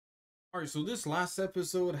All right, so this last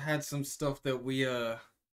episode had some stuff that we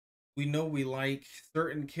know we like,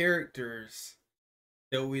 certain characters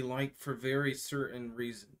that we like for very certain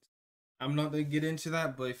reasons. I'm not gonna get into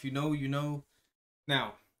that, but if you know, you know.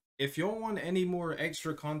 Now, if you don't want any more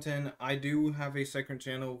extra content, I do have a second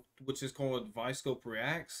channel which is called Viscope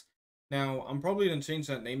Reacts. Now, I'm probably gonna change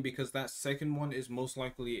that name because that second one is most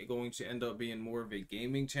likely going to end up being more of a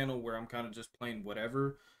gaming channel where I'm kind of just playing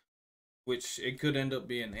whatever. Which it could end up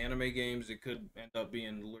being anime games, it could end up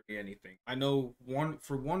being literally anything. I know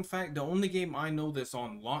for one fact, the only game I know that's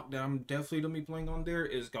on lock that I'm definitely gonna be playing on there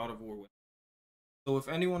is God of War. So if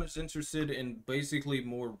anyone is interested in basically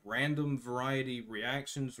more random variety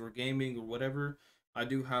reactions or gaming or whatever, I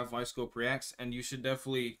do have Viscope Reacts, and you should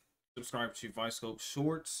definitely subscribe to Viscope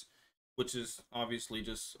Shorts, which is obviously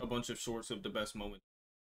just a bunch of shorts of the best moments.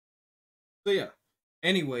 So yeah.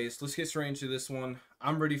 Anyways, let's get straight into this one.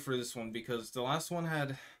 I'm ready for this one because the last one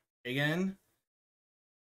had, again,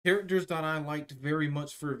 characters that I liked very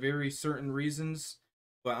much for very certain reasons,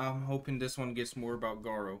 but I'm hoping this one gets more about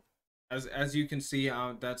Garo. As you can see,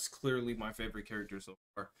 that's clearly my favorite character so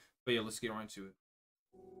far. But yeah, let's get right into it.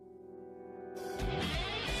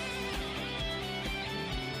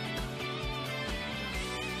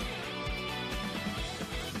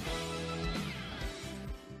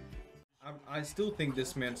 I still think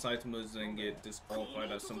this man Saitama is gonna get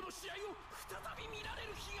disqualified as some.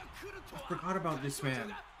 I forgot about this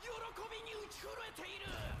man.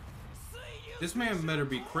 This man better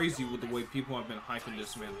be crazy with the way people have been hyping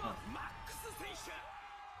this man up.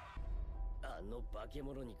 I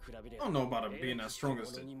don't know about him being as strong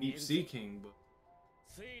as the Deep Sea King, but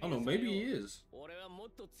I don't know, maybe he is.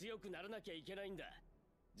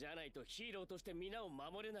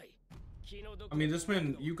 I mean, this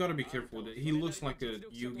man, you gotta be careful with it. He looks like a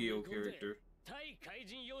Yu-Gi-Oh character.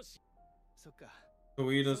 So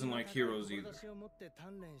he doesn't like heroes either.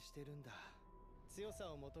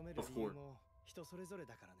 Of course.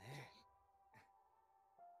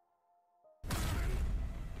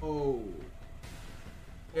 Oh.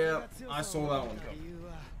 Yeah, I saw that one coming.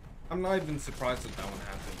 I'm not even surprised that one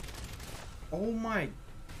happened. Oh my.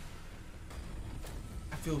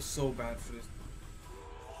 I feel so bad for this.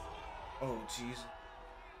 Oh, jeez.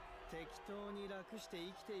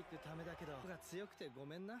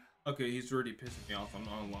 Okay, he's already pissing me off. I'm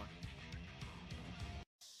not gonna lie.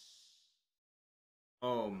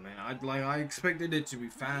 Oh man, I expected it to be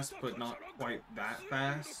fast, but not quite that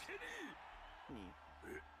fast.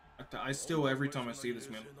 I still, every time I see this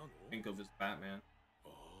man, think of his Batman.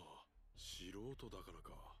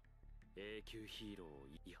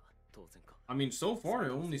 I mean, so far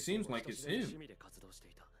it only seems like it's him.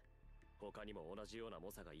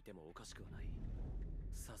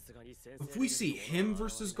 If we see him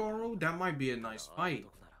versus Garo, that might be a nice fight.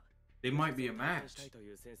 They might be a match.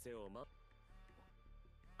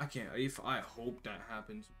 I hope that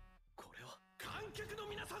happens.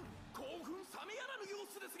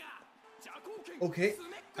 Okay,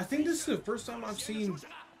 I think this is the first time I've seen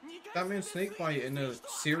Batman Snake fight in a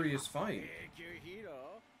serious fight.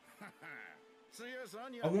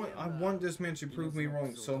 I want this man to prove me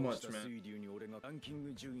wrong so much, man.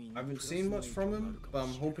 I haven't seen much from him, but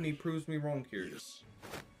I'm hoping he proves me wrong here.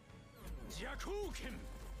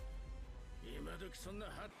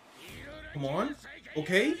 Come on.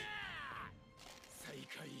 Okay.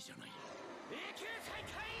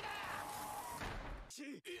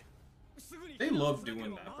 They love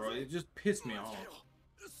doing that, bro. It just pissed me off.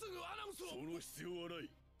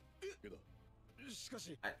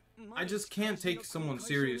 I just can't take someone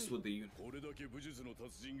serious with the unit.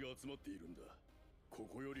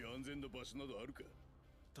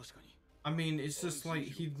 I mean, it's just like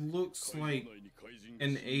he looks like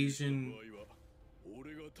an Asian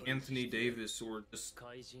Anthony Davis or just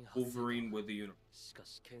Wolverine with the unit.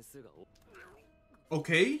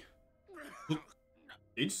 Okay. Look,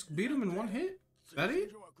 they just beat him in one hit? Is that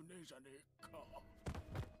it?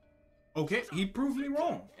 Okay, he proved me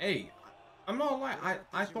wrong. Hey, I'm not gonna lie,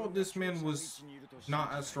 I thought this man was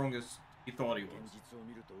not as strong as he thought he was.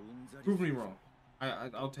 Prove me wrong.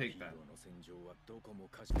 I'll take that.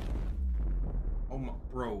 Oh my,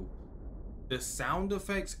 bro. The sound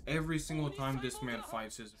effects every single time this man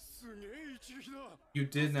fights is... You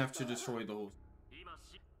didn't have to destroy the whole...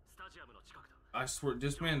 I swear,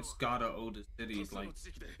 this man's gotta owe the city like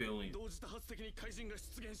billions.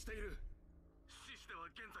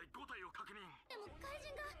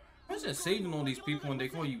 Imagine saving all these people and they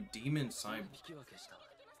call you Demon Cyber.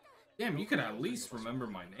 Damn, you could at least remember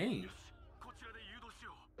my name.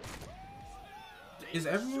 Is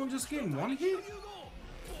everyone just getting one hit?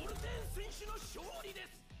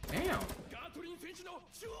 Damn.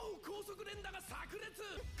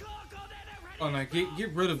 Oh, now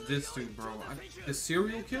get rid of this dude, bro. The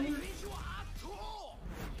serial killer?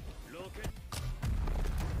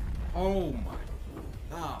 Oh my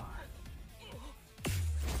god.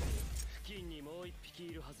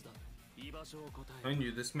 I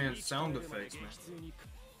knew this man's sound effects, man.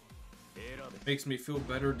 Makes me feel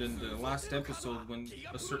better than the last episode when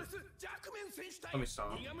a certain... Let me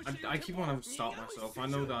stop. I keep wanting to stop myself. I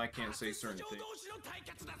know that I can't say certain things.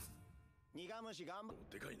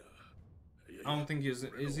 I don't think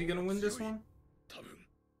is he gonna win this one?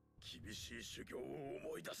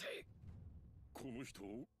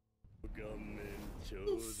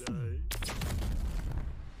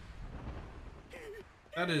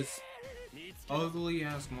 That is ugly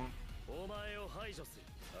ass mom.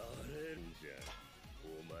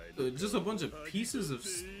 Just a bunch of pieces of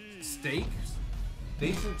steak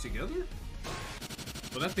they put together?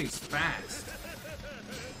 Well, that thing's fast.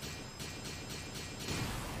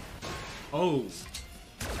 Oh.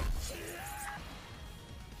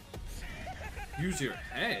 Use your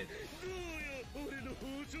head.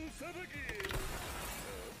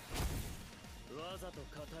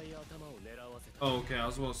 Oh, okay, I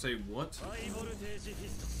was about to say, what?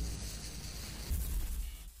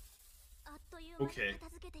 Okay.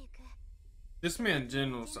 This man,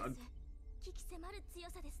 General...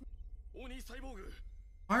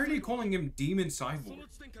 Why are they calling him Demon Cyborg?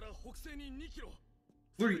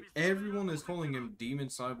 Literally, everyone is calling him Demon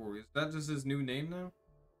Cyborg. Is that just his new name now?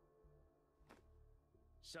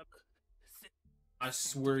 I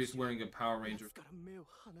swear he's wearing a Power Ranger.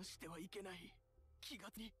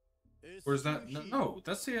 Or is that... No,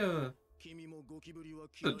 that's the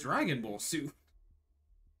Dragon Ball suit.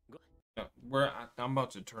 No, I'm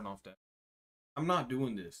about to turn off that. I'm not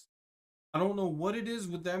doing this. I don't know what it is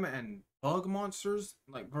with them and bug monsters.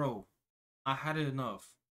 Like, bro, I had it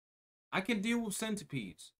enough. I can deal with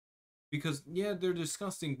centipedes. Because, yeah, they're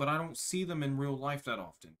disgusting, but I don't see them in real life that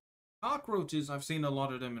often. Cockroaches, I've seen a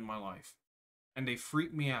lot of them in my life. And they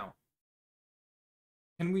freak me out.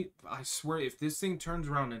 Can we... I swear, if this thing turns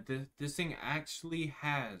around and this thing actually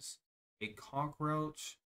has a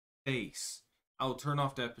cockroach face, I'll turn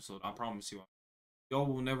off the episode. I promise you. Y'all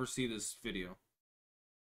will never see this video.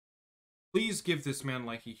 Please give this man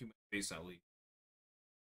like a human face at least.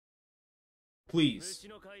 Please.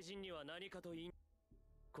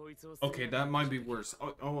 Okay, that might be worse.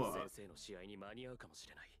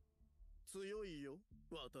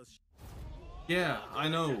 Yeah, I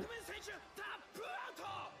know.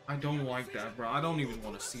 I don't like that, bro. I don't even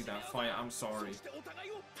want to see that fight. I'm sorry.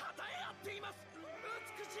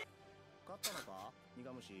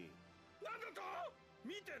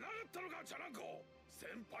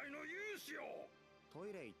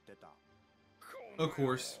 Of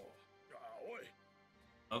course.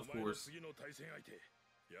 Of course.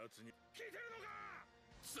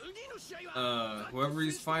 Whoever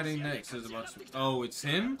he's fighting next is about to... Oh, it's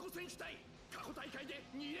him?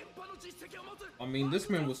 I mean, this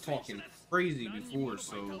man was talking crazy before,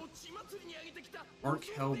 so... Arc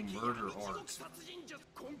Hell Murder Arts.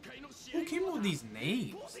 Who came up with these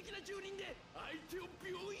names?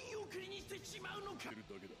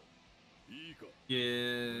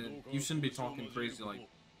 Yeah, you shouldn't be talking crazy like...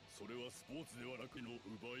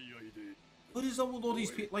 What is up with all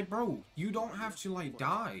these people? Like, bro, you don't have to, like,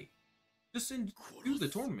 die. Just do the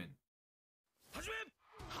tournament.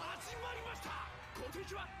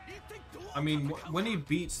 I mean, when he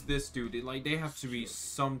beats this dude, they have to be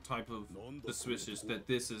some type of suspicious that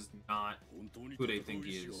this is not who they think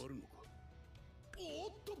he is.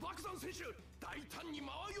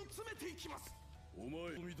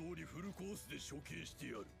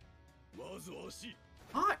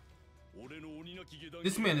 What?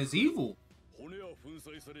 This man is evil.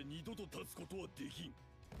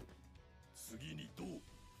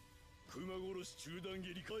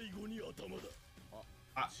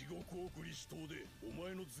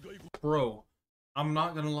 Bro, I'm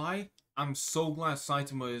not gonna lie, I'm so glad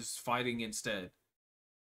Saitama is fighting instead.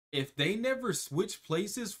 If they never switch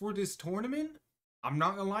places for this tournament, I'm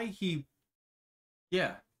not gonna lie, he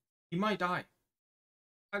might die.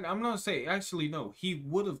 I'm not saying, actually no, he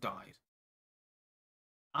would have died.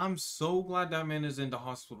 I'm so glad that man is in the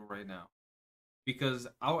hospital right now. Because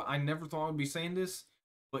I never thought I'd be saying this,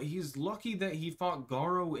 but he's lucky that he fought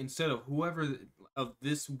Garo instead of whoever of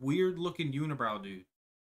this weird looking Unibrow dude.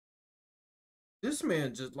 This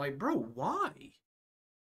man just like, bro, why?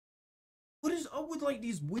 What is up with like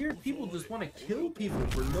these weird people just want to kill people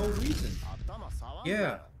for no reason?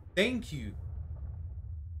 Yeah, thank you.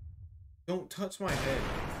 Don't touch my head.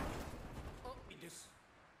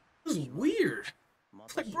 This is weird.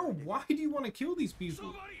 It's like, bro, why do you want to kill these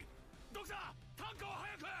people?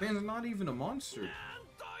 Man's not even a monster.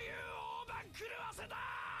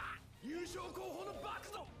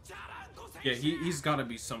 Yeah, he's got to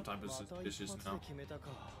be some type of suspicious now.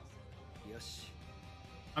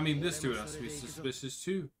 I mean, this dude has to be suspicious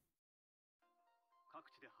too.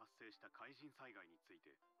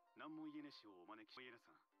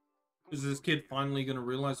 Is this kid finally gonna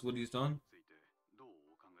realize what he's done?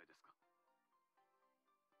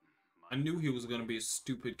 I knew he was gonna be a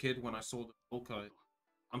stupid kid when I saw the full cut.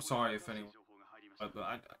 I'm sorry if anyone,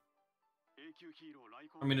 but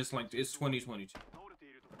I mean, it's like, it's 2022.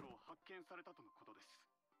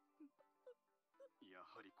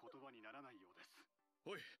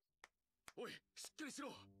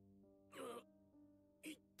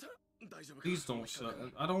 Please don't shut.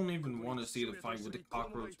 I don't even want to see the fight with the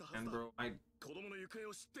cockroach man, bro.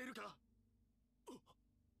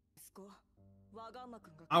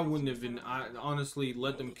 I wouldn't even. I honestly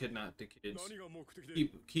let them kidnap the kids.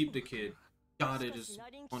 Keep the kid. God, it is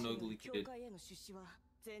one ugly kid.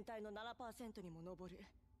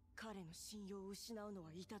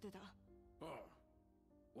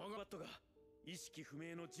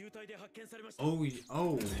 Oh,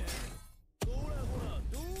 oh.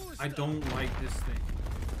 I don't like this thing.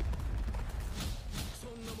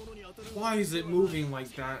 Why is it moving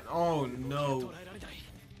like that? Oh no.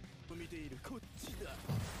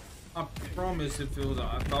 I promise if it was,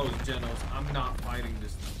 I thought it was Genos. I'm not fighting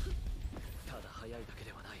this thing.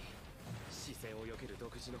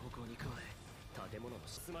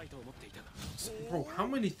 Bro, how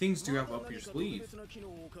many things do you have up your sleeve?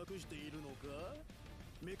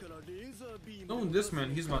 Knowing this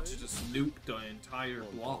man, he's about to just nuke the entire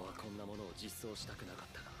block.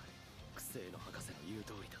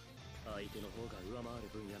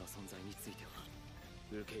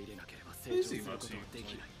 Is he about to?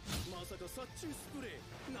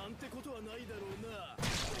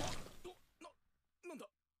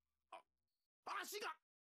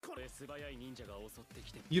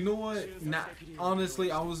 You know what? Nah,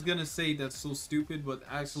 honestly, I was gonna say that's so stupid, but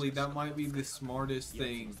actually that might be the smartest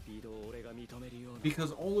thing.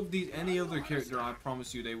 Because all of these, any other character, I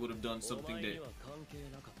promise you, they would have done something that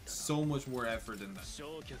so much more effort than that.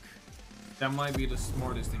 That might be the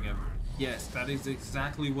smartest thing ever. Yes, that is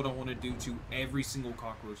exactly what I want to do to every single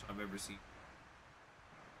cockroach I've ever seen.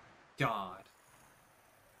 God.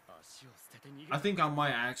 I think I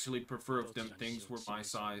might actually prefer if them things were my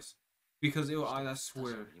size. Because I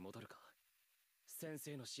swear,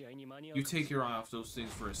 you take your eye off those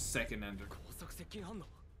things for a second, Ender.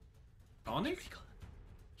 Sonic?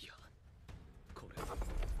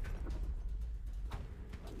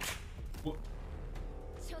 What?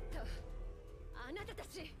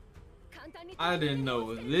 I didn't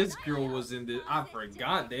know this girl was in this. I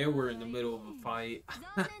forgot they were in the middle of a fight.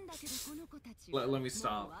 Let me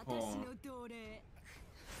stop. Hold on.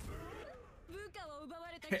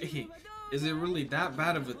 Hey, is it really that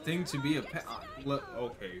bad of a thing to be a pet?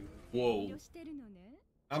 Okay, whoa.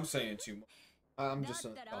 I'm saying too much. I'm just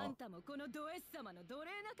saying.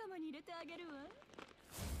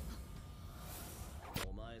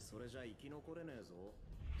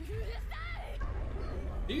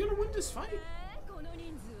 Are you gonna win this fight?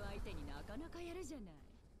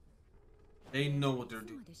 They know what they're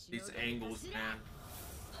doing. These angles, man.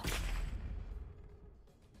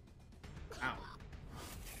 Ow.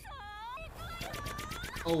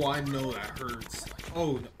 Oh, I know that hurts.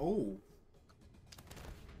 Oh, oh.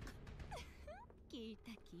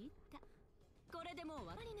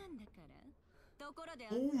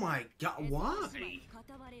 Oh my god, why?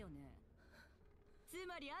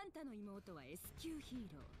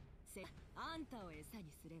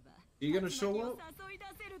 You gonna show up?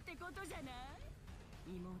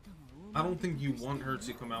 I don't think you want her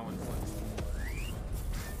to come out and fight.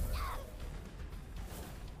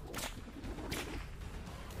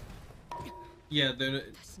 Yeah, they're...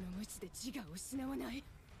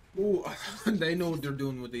 Ooh, they know what they're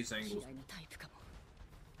doing with these angles.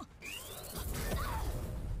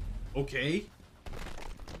 Okay.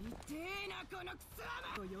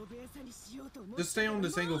 Just stay on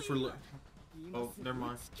this angle for oh, never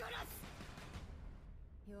mind.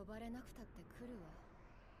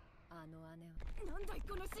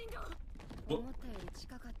 What?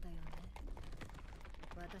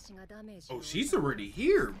 Oh, she's already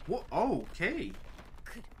here. What? Oh, okay.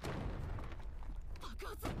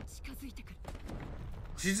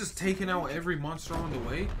 She's just taking out every monster on the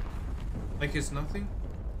way? Like it's nothing?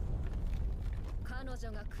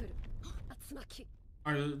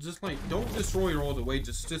 Alright, just like, don't destroy her all the way,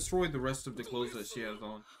 just destroy the rest of the clothes that she has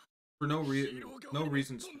on. for no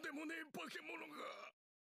reasons.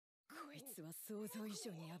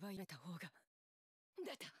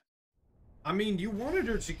 I mean, you wanted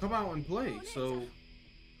her to come out and play, so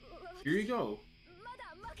here you go.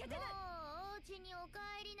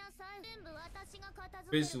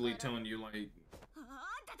 Basically telling you, like,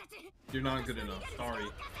 you're not good enough. Sorry.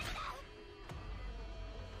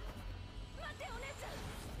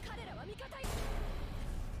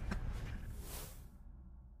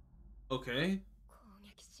 Okay.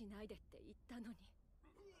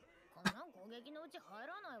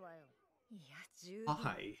 Why?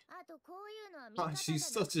 Oh, she's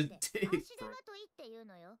such a dick, bro.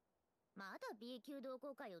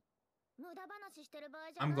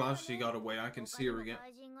 I'm glad she got away. I can see her again.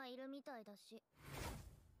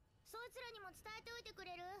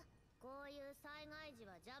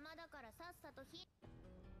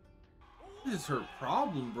 What is her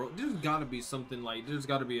problem, bro? There's gotta be something like, there's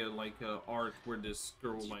gotta be a arc where this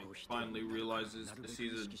girl like finally realizes that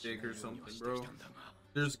she's a dick or something, bro.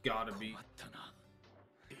 There's gotta be.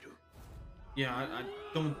 Yeah, I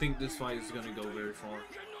don't think this fight is gonna go very far.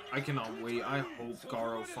 I cannot wait. I hope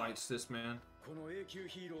Garo fights this man.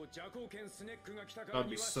 That'd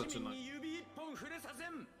be such a nice.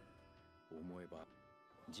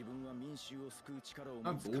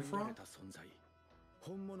 Not Bullfrog?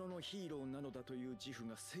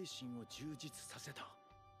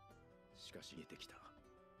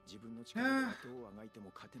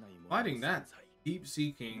 Fighting that deep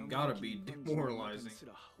sea king gotta be demoralizing.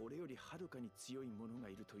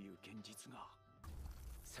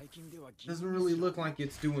 Doesn't really look like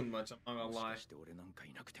it's doing much, I'm not gonna lie.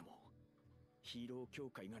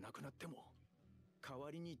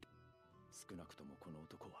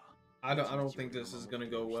 I don't think this is gonna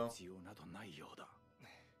go well.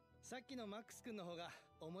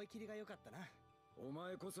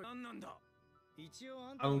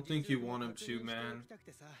 I don't think you want him to, man.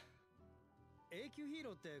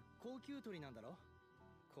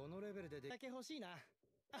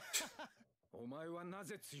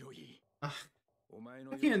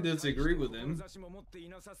 I can't disagree with him.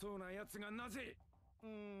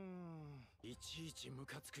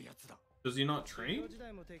 Does he not train?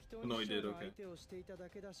 Oh, no, he did, okay.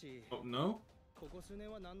 Oh, no?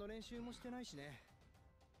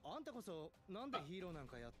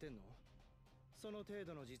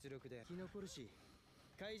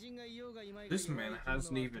 This man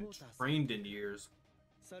hasn't even trained in years.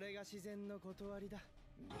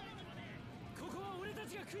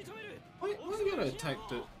 Why you gotta attack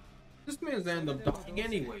the... This man's end up dying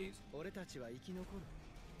anyways.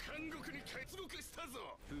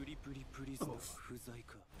 Oh.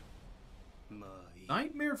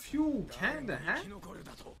 Nightmare fuel kinda hat?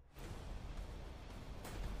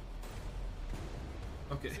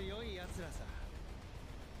 Okay.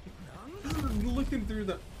 Looking through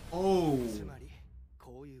the... Oh.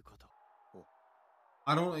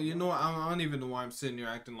 I don't... You know what? I don't even know why I'm sitting here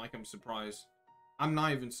acting like I'm surprised. I'm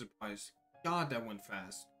not even surprised. God, that went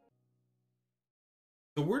fast.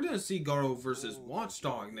 So we're gonna see Garo versus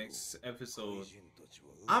Watchdog next episode.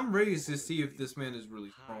 I'm ready to see if this man is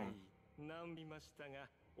really strong.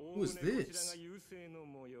 Who is this?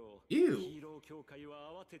 Ew.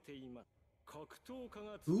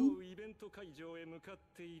 Who?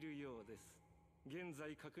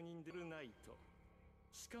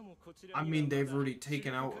 I mean, they've already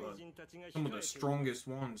taken out some of the strongest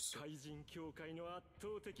ones.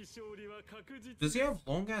 Does he have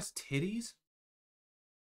long ass titties?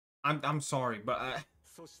 I'm sorry, but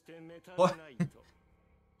what?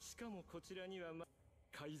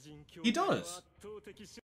 He does.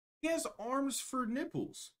 He has arms for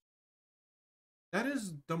nipples. That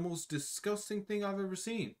is the most disgusting thing I've ever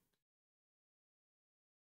seen.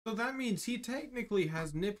 So that means he technically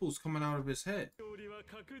has nipples coming out of his head.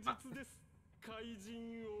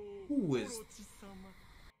 Who is?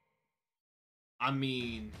 I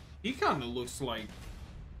mean, he kind of looks like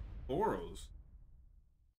Boros.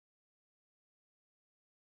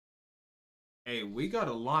 Hey, we got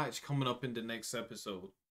a lot coming up in the next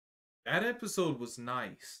episode. That episode was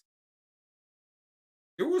nice.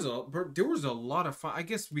 There was a lot of fight. I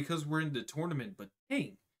guess because we're in the tournament, but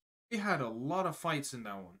dang, we had a lot of fights in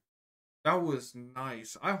that one. That was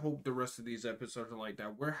nice. I hope the rest of these episodes are like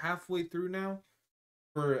that. We're halfway through now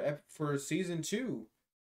for season 2.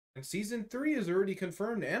 And season 3 is already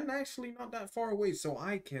confirmed and actually not that far away. So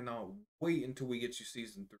I cannot wait until we get to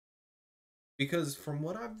season 3. Because from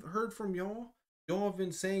what I've heard from y'all have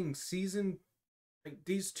been saying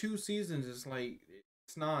these 2 seasons is like,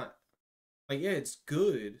 it's not, like, yeah, it's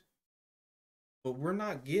good. But we're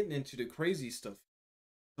not getting into the crazy stuff.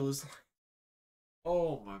 So it's like,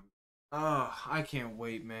 oh my, I can't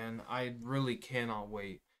wait, man. I really cannot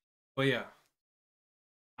wait. But yeah,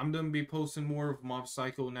 I'm gonna be posting more of Mob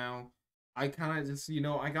Psycho now. I kind of just,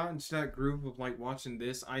 I got into that groove of like watching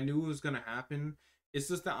this. I knew it was gonna happen. It's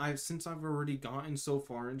just that since I've already gotten so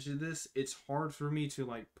far into this, it's hard for me to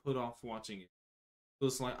like put off watching it. So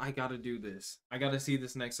it's like I gotta do this. I gotta see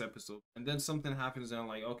this next episode, and then something happens, and I'm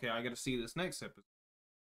like, okay, I gotta see this next episode.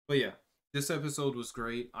 But yeah, this episode was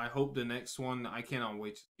great. I hope the next one. I cannot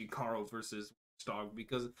wait to see Carl versus Watchdog,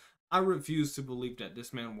 because I refuse to believe that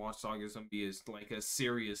this man Watchdog is gonna be as like a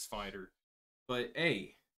serious fighter. But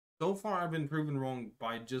hey, so far I've been proven wrong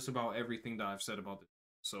by just about everything that I've said about this.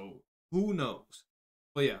 So who knows?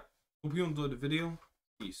 But yeah, hope you enjoyed the video.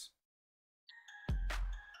 Peace.